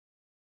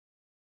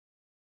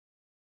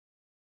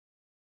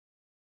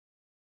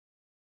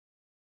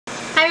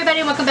Hi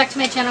everybody, welcome back to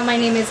my channel. My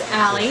name is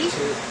Allie,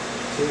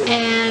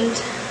 and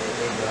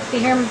you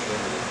hear him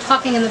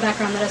talking in the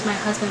background. That is my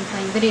husband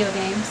playing video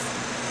games.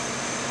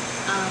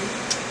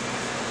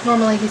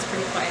 Normally he's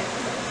pretty quiet,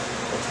 but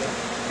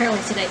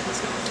apparently today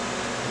he's not.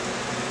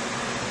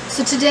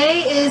 So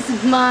today is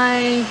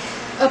my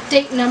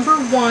update number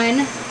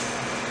 1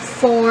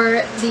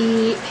 for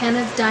the Pan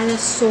of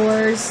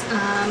Dinosaurs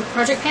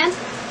project pan.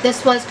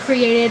 This was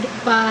created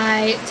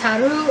by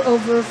Tarte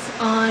over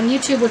on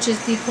YouTube, which is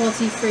the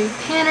cruelty-free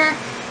panner,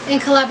 in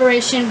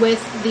collaboration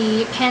with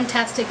the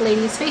Fantastic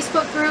Ladies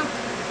Facebook group.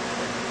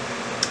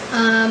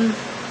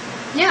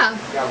 Yeah.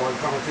 Got one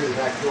coming through the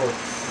back door.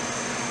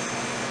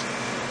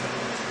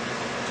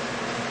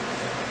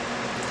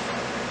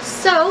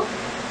 So,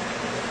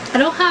 I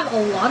don't have a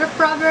lot of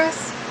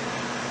progress.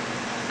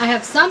 I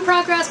have some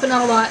progress, but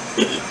not a lot.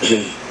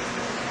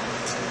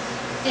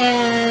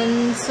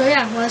 And so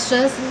yeah, let's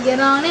just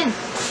get on in.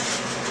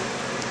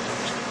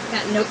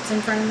 Got notes in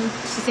front of me. You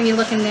see me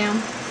looking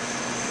down.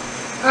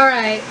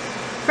 Alright,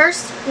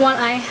 first one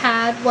I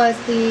had was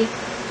the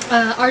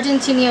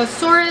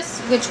Argentinosaurus,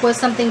 which was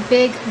something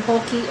big,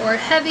 bulky, or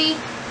heavy.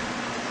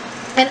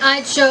 And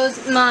I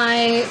chose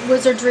my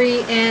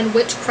Wizardry and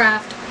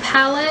Witchcraft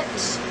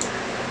palette.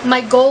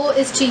 My goal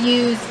is to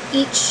use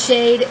each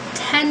shade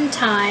 10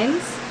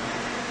 times.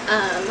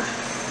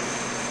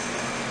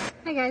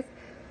 Hi guys.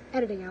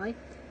 Editing Allie.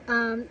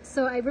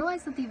 So I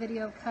realized that the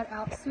video cut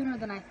out sooner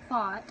than I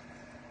thought,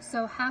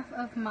 so half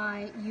of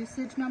my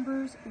usage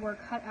numbers were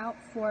cut out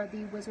for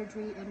the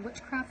Wizardry and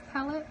Witchcraft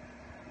palette.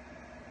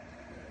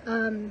 So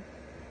I'm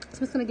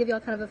just going to give you all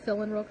kind of a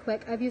fill-in real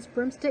quick. I've used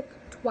Broomstick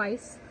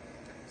twice,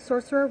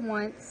 Sorcerer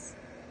once,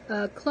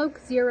 Cloak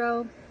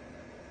 0,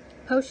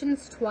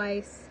 Potions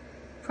twice,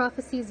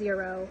 Prophecy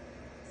 0,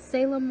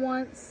 Salem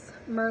once,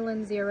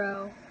 Merlin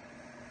 0,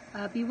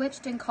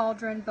 Bewitched and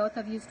Cauldron both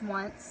I've used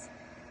once.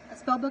 A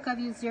Spellbook I've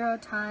used 0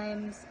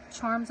 times,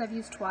 Charms I've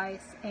used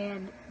twice,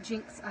 and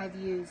Jinx I've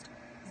used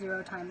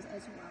 0 times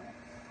as well.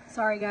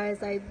 Sorry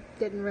guys, I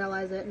didn't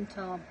realize it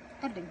until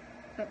editing,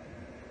 but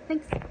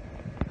thanks.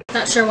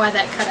 Not sure why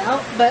that cut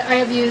out, but I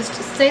have used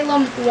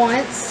Salem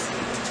once.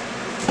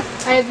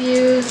 I have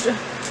used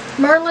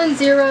Merlin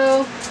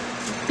 0,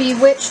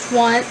 Bewitched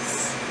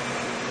once.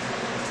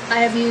 I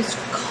have used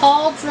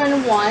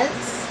Cauldron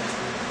once,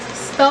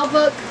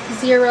 Spellbook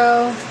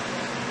 0,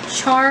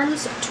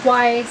 Charms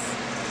twice,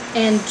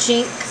 and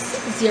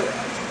Jinx 0.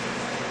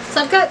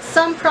 So I've got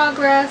some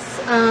progress,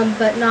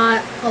 but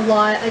not a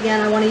lot. Again,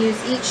 I want to use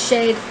each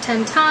shade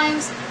 10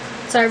 times,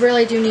 so I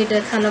really do need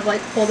to kind of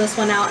like pull this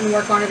one out and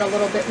work on it a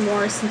little bit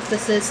more, since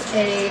this is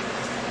a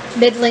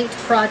mid-length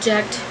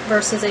project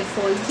versus a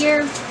full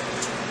year.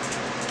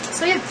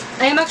 So yeah,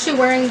 I am actually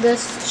wearing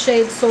this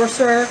shade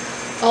Sorcerer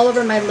all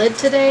over my lid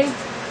today,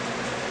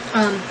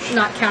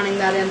 not counting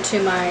that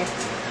into my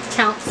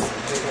counts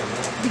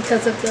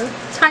because of the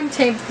time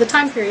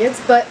periods,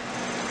 but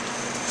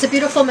it's a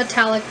beautiful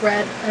metallic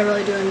red. I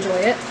really do enjoy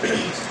it.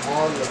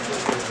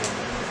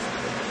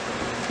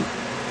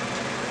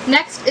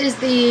 Next is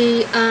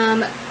the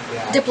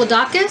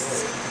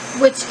Diplodocus,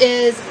 which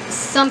is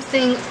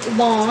something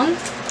long,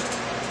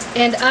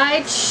 and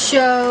I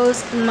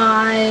chose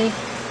my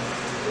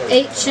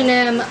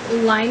H&M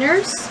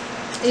liners.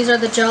 These are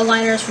the gel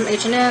liners from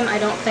H&M. I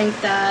don't think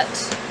that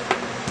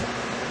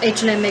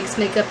H&M makes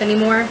makeup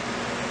anymore.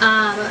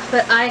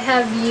 But I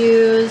have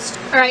used,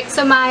 alright,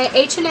 so my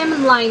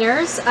H&M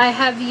liners, I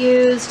have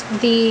used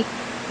the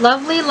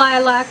Lovely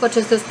Lilac, which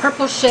is this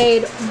purple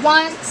shade,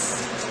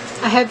 once.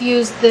 I have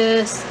used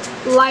this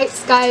light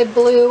sky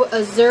blue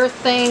azure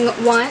thing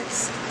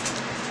once.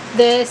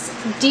 This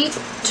deep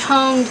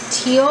toned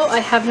teal I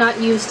have not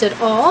used at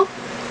all.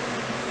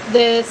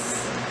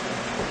 This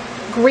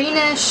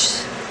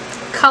greenish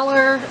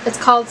color, it's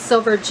called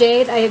Silver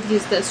Jade, I have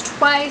used this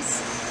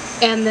twice.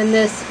 And then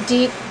this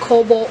deep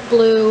cobalt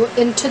blue,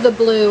 Into the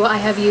Blue, I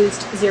have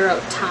used 0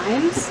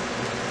 times.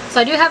 So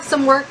I do have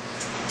some work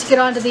to get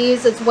onto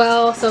these as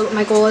well, so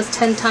my goal is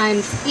 10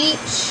 times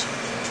each.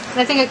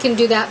 And I think I can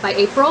do that by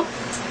April.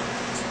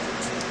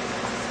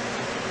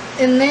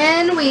 And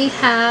then we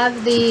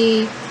have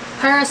the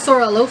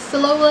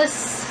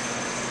Parasaurolophus.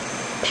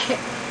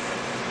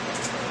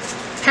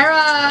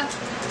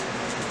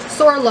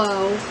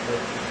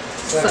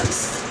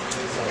 Parasaurolophus.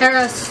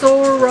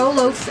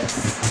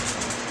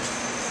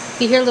 If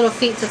you hear little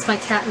feet, that's my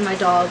cat and my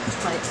dog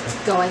like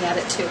going at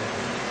it too.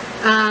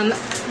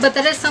 But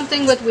that is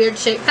something with weird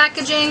shaped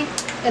packaging,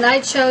 and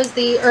I chose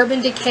the Urban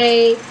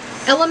Decay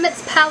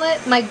Elements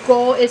palette. My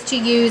goal is to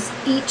use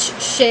each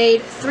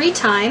shade 3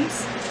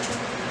 times,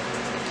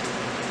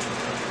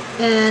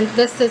 and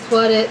this is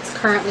what it's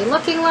currently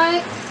looking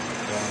like.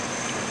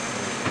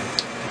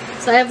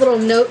 So I have little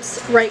notes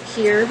right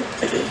here.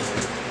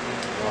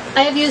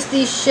 I have used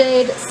the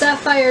shade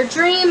Sapphire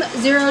Dream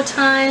 0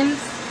 times.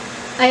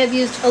 I have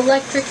used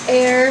Electric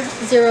Air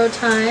 0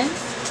 times.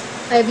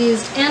 I've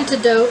used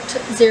Antidote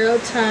 0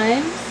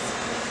 times.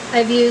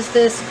 I've used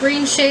this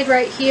green shade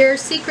right here,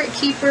 Secret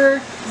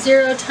Keeper,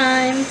 0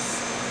 times.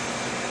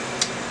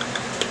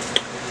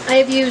 I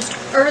have used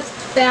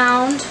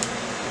Earthbound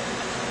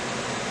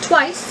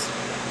twice.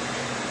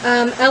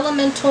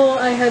 Elemental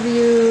I have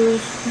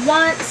used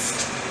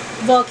once.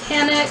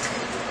 Volcanic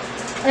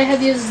I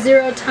have used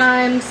 0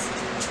 times.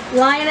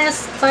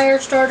 Lioness,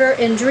 Firestarter,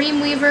 and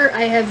Dreamweaver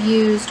I have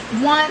used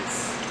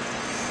once.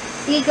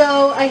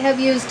 Ego I have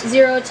used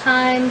 0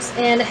 times,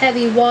 and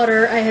Heavy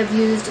Water I have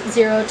used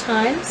 0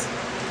 times.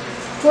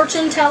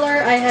 Fortune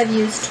Teller I have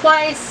used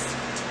twice.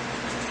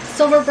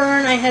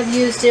 Silverburn I have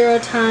used 0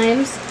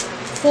 times.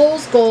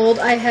 Fool's Gold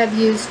I have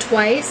used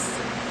twice.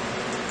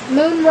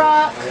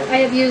 Moonrock I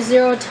have used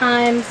 0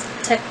 times.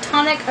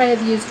 Tectonic I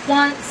have used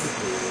once.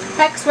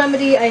 Hex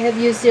Remedy I have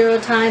used 0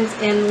 times,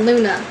 and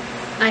Luna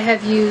I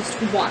have used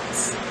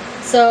once.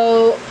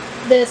 So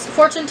this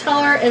Fortune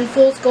Teller and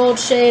Fool's Gold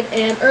Shade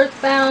and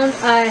Earthbound,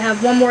 I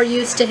have one more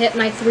use to hit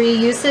my 3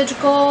 usage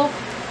goal.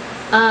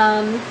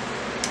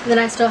 Then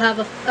I still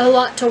have a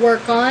lot to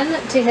work on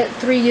to hit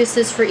 3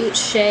 uses for each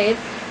shade.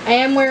 I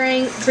am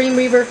wearing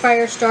Dreamweaver,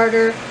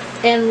 Firestarter,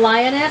 and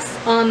Lioness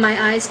on my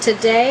eyes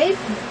today.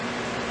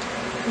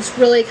 Just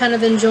really kind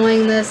of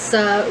enjoying this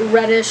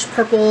reddish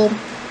purple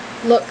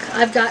look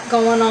I've got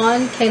going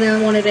on. Kind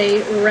of wanted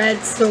a red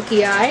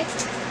silky eye,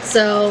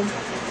 so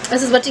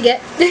this is what you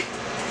get.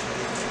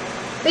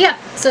 But yeah,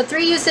 so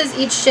 3 uses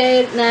each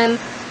shade, and I'm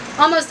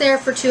almost there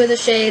for 2 of the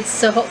shades,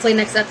 so hopefully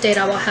next update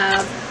I will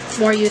have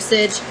more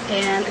usage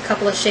and a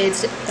couple of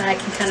shades that I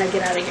can kind of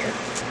get out of here.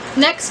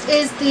 Next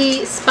is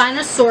the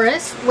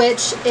Spinosaurus,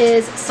 which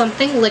is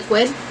something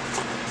liquid,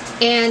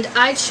 and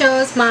I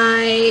chose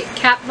my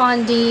Kat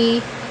Von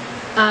D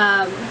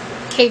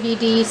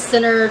KVD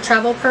Center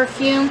Travel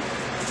Perfume.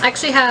 I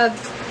actually have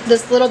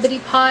this little bitty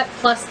pot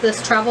plus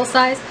this travel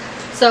size.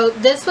 So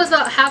this was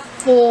about half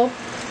full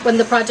when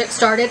the project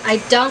started. I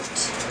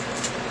dumped,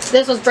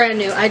 this was brand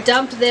new, I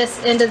dumped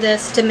this into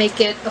this to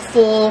make it a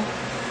full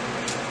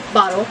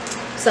bottle.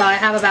 So I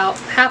have about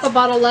half a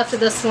bottle left of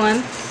this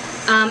one.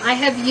 I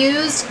have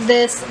used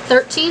this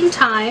 13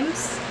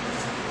 times.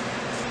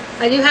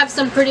 I do have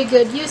some pretty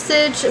good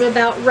usage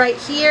about right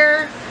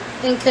here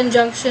in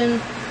conjunction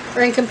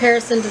or in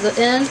comparison to the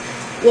end.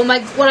 Well,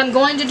 what I'm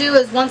going to do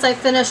is once I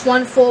finish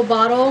one full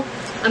bottle,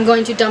 I'm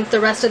going to dump the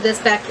rest of this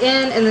back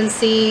in and then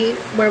see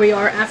where we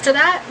are after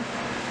that.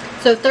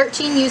 So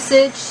 13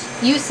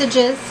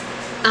 usages,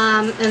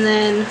 and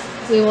then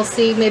we will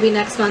see, maybe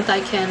next month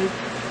I can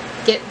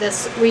get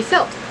this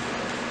refilled.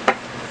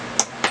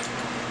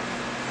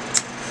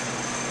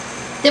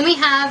 Then we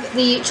have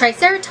the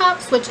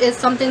Triceratops, which is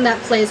something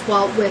that plays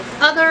well with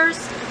others.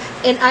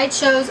 And I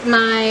chose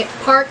my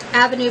Park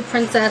Avenue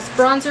Princess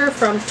Bronzer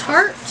from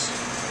Tarte.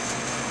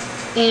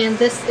 And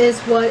this is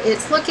what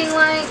it's looking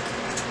like.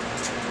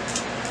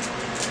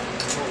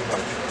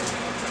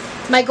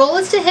 My goal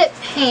is to hit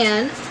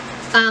pan.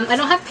 I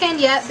don't have pan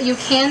yet, but you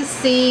can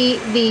see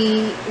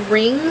the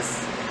rings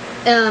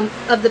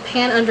of the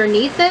pan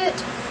underneath it.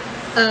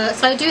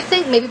 So I do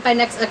think maybe by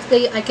next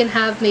update I can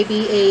have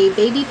maybe a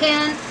baby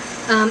pan.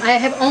 I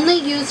have only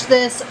used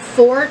this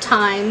 4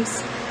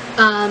 times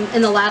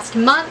in the last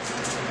month,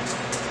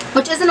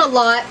 which isn't a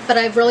lot, but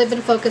I've really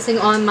been focusing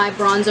on my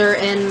bronzer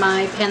and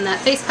my Pan That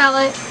Face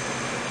palette.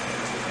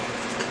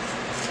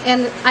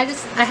 And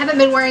I haven't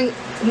been wearing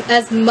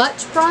as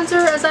much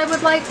bronzer as I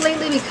would like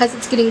lately because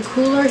it's getting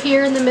cooler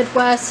here in the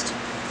Midwest.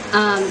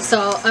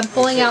 So I'm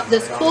pulling out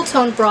this cool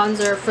tone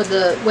bronzer for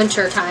the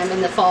winter time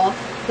in the fall,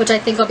 which I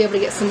think I'll be able to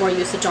get some more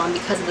usage on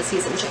because of the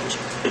season change.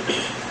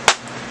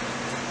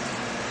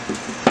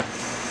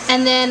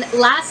 And then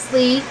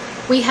lastly,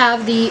 we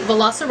have the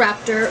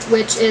Velociraptor,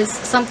 which is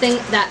something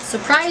that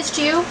surprised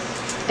you.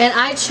 And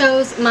I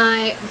chose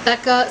my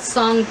Becca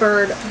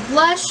Songbird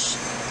blush.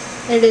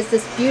 It is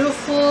this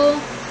beautiful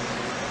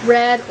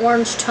red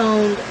orange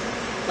toned,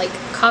 like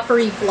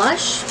coppery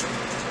blush.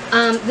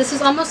 This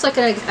is almost like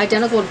an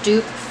identical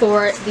dupe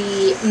for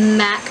the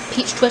MAC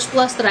Peach Twist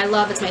blush that I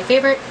love. It's my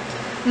favorite.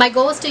 My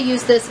goal is to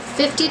use this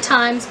 50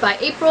 times by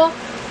April,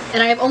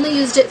 and I have only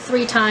used it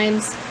 3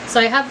 times. So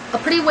I have a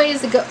pretty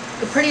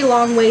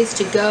long ways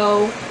to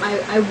go.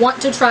 I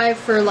want to try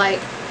for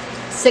like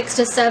 6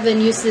 to 7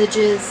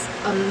 usages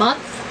a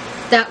month.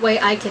 That way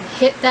I can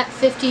hit that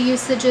 50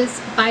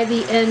 usages by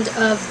the end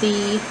of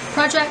the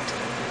project.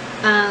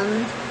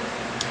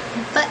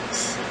 But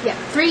yeah,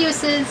 3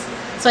 uses.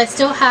 So I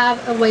still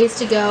have a ways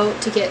to go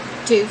to get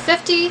to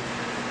 50.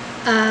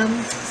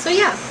 So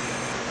yeah.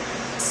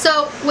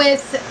 So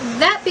with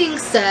that being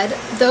said,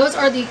 those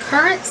are the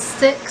current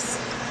 6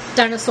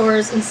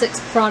 dinosaurs and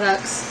 6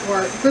 products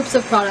or groups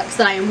of products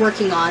that I am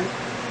working on.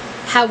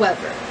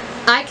 However,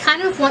 I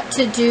kind of want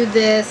to do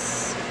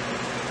this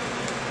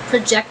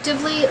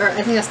projectively, or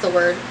I think that's the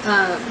word.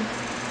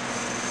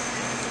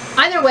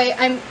 Either way,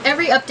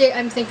 every update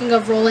I'm thinking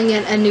of rolling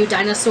in a new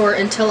dinosaur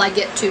until I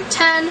get to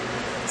 10.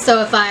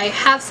 So if I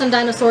have some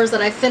dinosaurs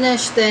that I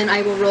finish, then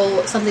I will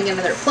roll something in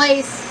their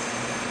place.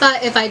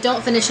 But if I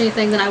don't finish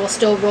anything, then I will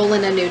still roll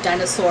in a new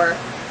dinosaur.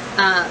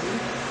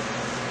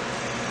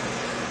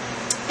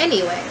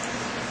 Anyway,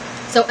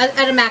 so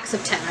at a max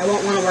of 10. I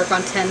won't want to work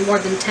on more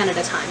than 10 at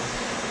a time.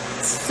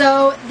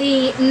 So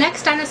the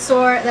next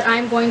dinosaur that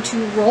I'm going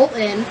to roll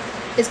in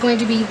is going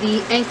to be the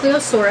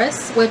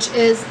Ankylosaurus, which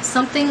is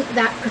something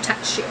that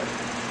protects you.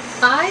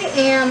 I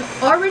am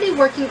already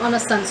working on a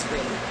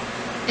sunscreen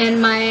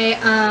in my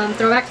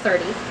Throwback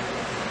 30.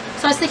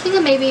 So I was thinking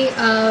of maybe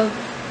of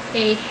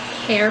a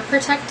hair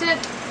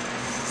protectant.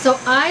 So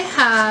I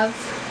have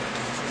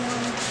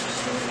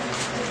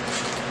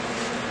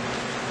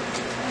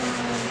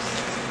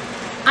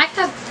I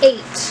have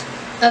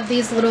 8 of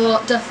these little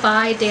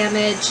Defy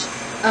Damage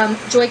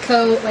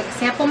Joico like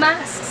sample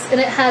masks, and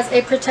it has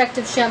a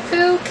protective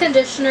shampoo,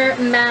 conditioner,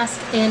 mask,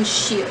 and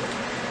shield.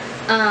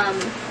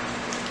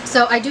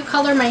 So I do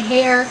color my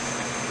hair.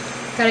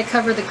 Gotta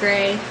cover the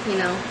gray, you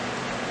know,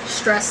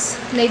 stress,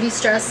 navy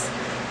stress.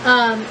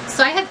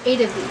 So I have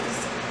 8 of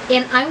these,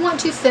 and I want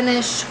to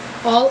finish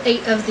all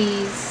 8 of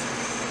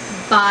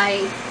these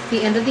by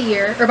the end of the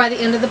year, or by the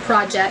end of the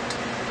project.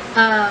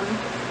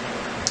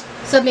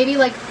 So maybe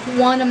like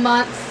 1 a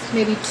month,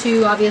 maybe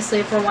 2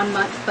 obviously for 1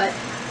 month, but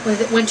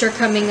with winter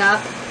coming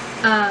up.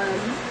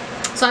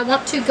 So I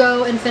want to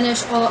go and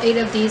finish all 8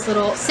 of these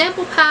little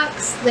sample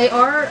packs. They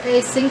are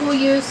a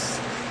single-use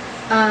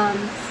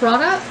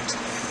product,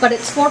 but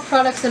it's 4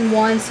 products in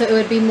one, so it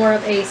would be more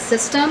of a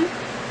system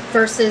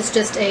versus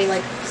just a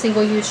like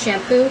single-use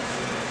shampoo.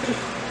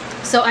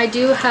 So I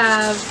do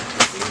have,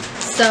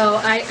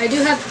 I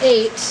do have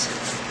 8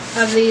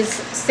 of these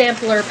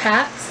sampler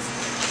packs.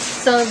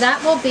 So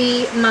that will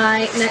be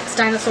my next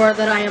dinosaur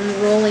that I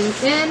am rolling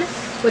in,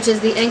 which is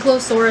the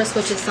Ankylosaurus,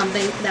 which is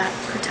something that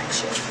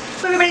protects you.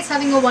 Hope everybody's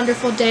having a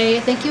wonderful day.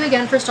 Thank you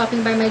again for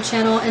stopping by my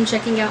channel and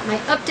checking out my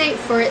update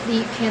for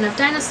the Pan of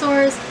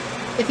Dinosaurs.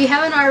 If you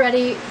haven't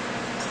already,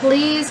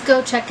 please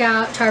go check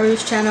out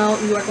Taru's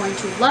channel. You are going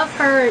to love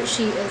her.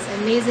 She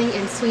is amazing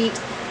and sweet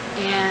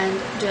and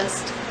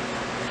just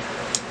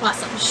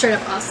awesome. Straight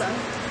up awesome.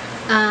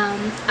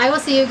 I will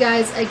see you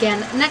guys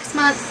again next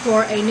month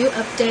for a new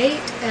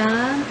update.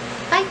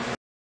 Bye!